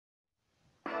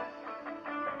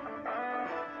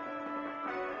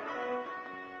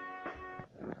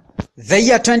The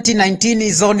year 2019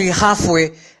 is only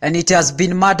halfway, and it has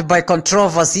been marred by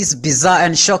controversies, bizarre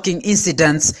and shocking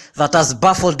incidents that has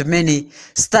baffled many,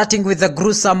 starting with the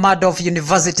gruesome murder of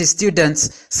university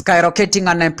students, skyrocketing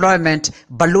unemployment,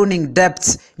 ballooning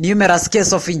debts, numerous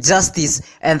cases of injustice,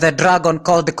 and the dragon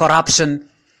called corruption.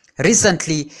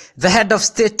 Recently, the head of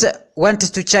state went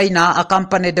to China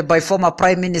accompanied by former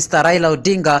Prime Minister Raila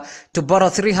Odinga to borrow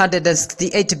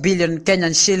 368 billion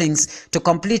Kenyan shillings to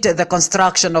complete the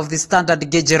construction of the standard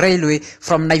gauge railway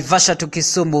from Naivasha to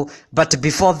Kisumu. But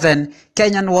before then,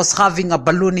 Kenya was having a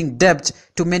ballooning debt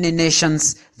to many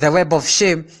nations. The web of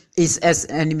shame is as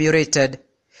enumerated.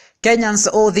 Kenyans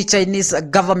owe the Chinese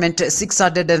government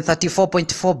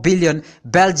 634.4 billion,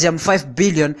 Belgium 5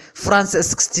 billion, France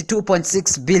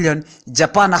 62.6 billion,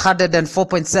 Japan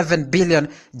 104.7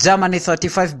 billion, Germany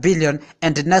 35 billion,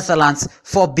 and Netherlands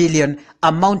 4 billion,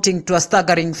 amounting to a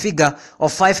staggering figure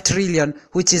of 5 trillion,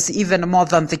 which is even more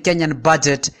than the Kenyan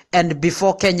budget. And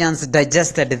before Kenyans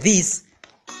digested this,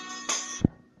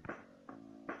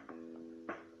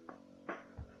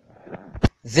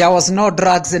 there was no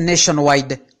drugs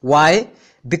nationwide. Why?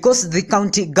 Because the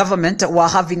county government were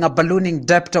having a ballooning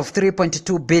debt of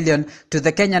 3.2 billion to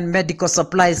the Kenyan Medical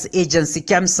Supplies Agency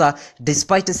KEMSA,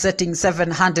 despite setting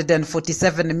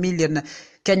 747 million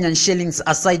Kenyan shillings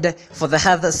aside for the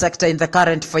health sector in the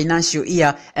current financial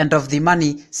year, and of the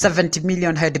money, 70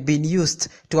 million had been used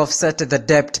to offset the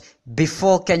debt.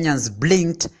 Before Kenyans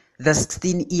blinked, the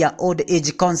 16-year-old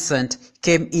age consent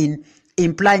came in,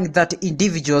 implying that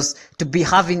individuals to be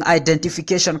having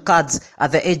identification cards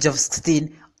at the age of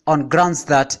 16 on grounds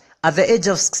that at the age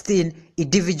of 16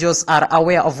 individuals are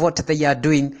aware of what they are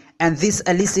doing, and this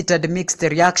elicited mixed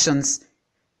reactions.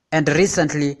 And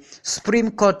recently,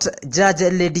 Supreme Court Judge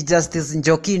Lady Justice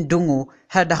Njoki Ndung'u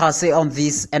had her say on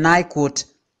this, and I quote,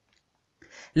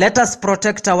 "Let us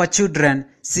protect our children.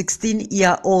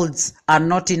 16-year-olds are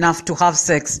not enough to have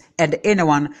sex, and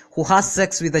anyone who has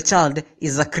sex with a child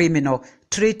is a criminal.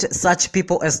 Treat such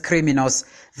people as criminals.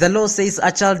 The law says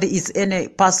a child is any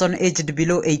person aged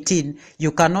below 18.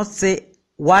 You cannot say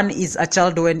one is a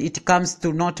child when it comes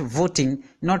to not voting,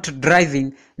 not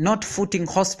driving, not footing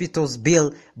hospitals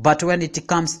bill, but when it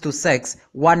comes to sex,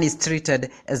 one is treated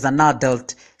as an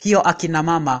adult. Hiyo akina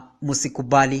mama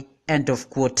musikubali." End of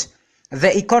quote.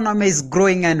 The economy is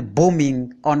growing and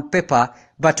booming on paper,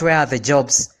 but where are the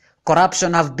jobs?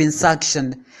 Corruption have been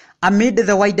sanctioned. Amid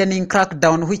the widening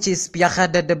crackdown, which is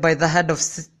spearheaded by the head of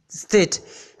state,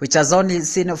 which has only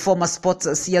seen former sports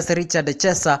CS Richard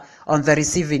Chesa on the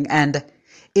receiving end,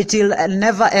 it will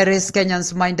never erase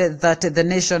Kenyans' mind that the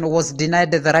nation was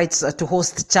denied the rights to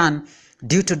host CHAN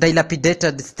due to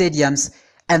dilapidated stadiums,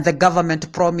 and the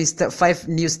government promised 5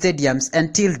 new stadiums.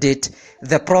 Until date,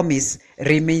 the promise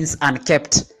remains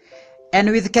unkept.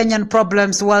 And with Kenyan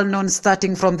problems well known,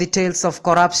 starting from the tales of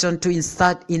corruption to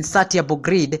insatiable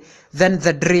greed, then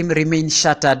the dream remains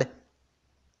shattered.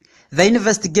 The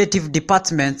investigative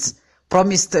departments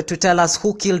promised to tell us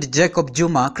who killed Jacob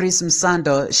Juma, Chris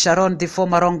Msando, Sharon, the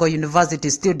former Rongo University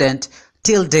student.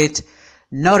 Till date,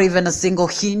 not even a single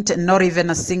hint, not even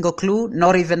a single clue,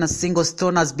 not even a single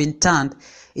stone has been turned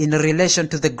in relation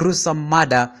to the gruesome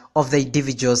murder of the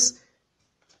individuals.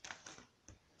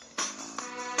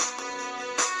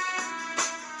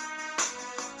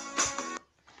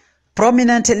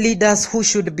 Prominent leaders who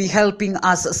should be helping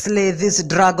us slay this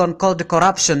dragon called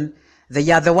corruption, they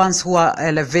are the ones who are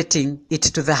elevating it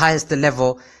to the highest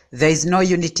level. There is no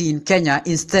unity in Kenya.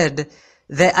 Instead,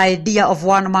 the idea of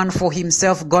one man for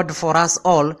himself, God for us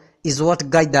all, is what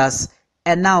guides us.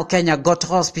 And now Kenya got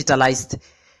hospitalized,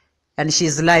 and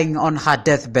she's lying on her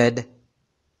deathbed.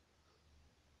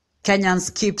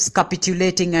 Kenyans keeps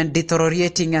capitulating and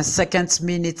deteriorating as seconds,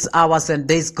 minutes, hours, and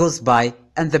days goes by.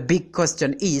 And the big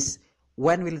question is,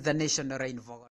 when will the nation reign?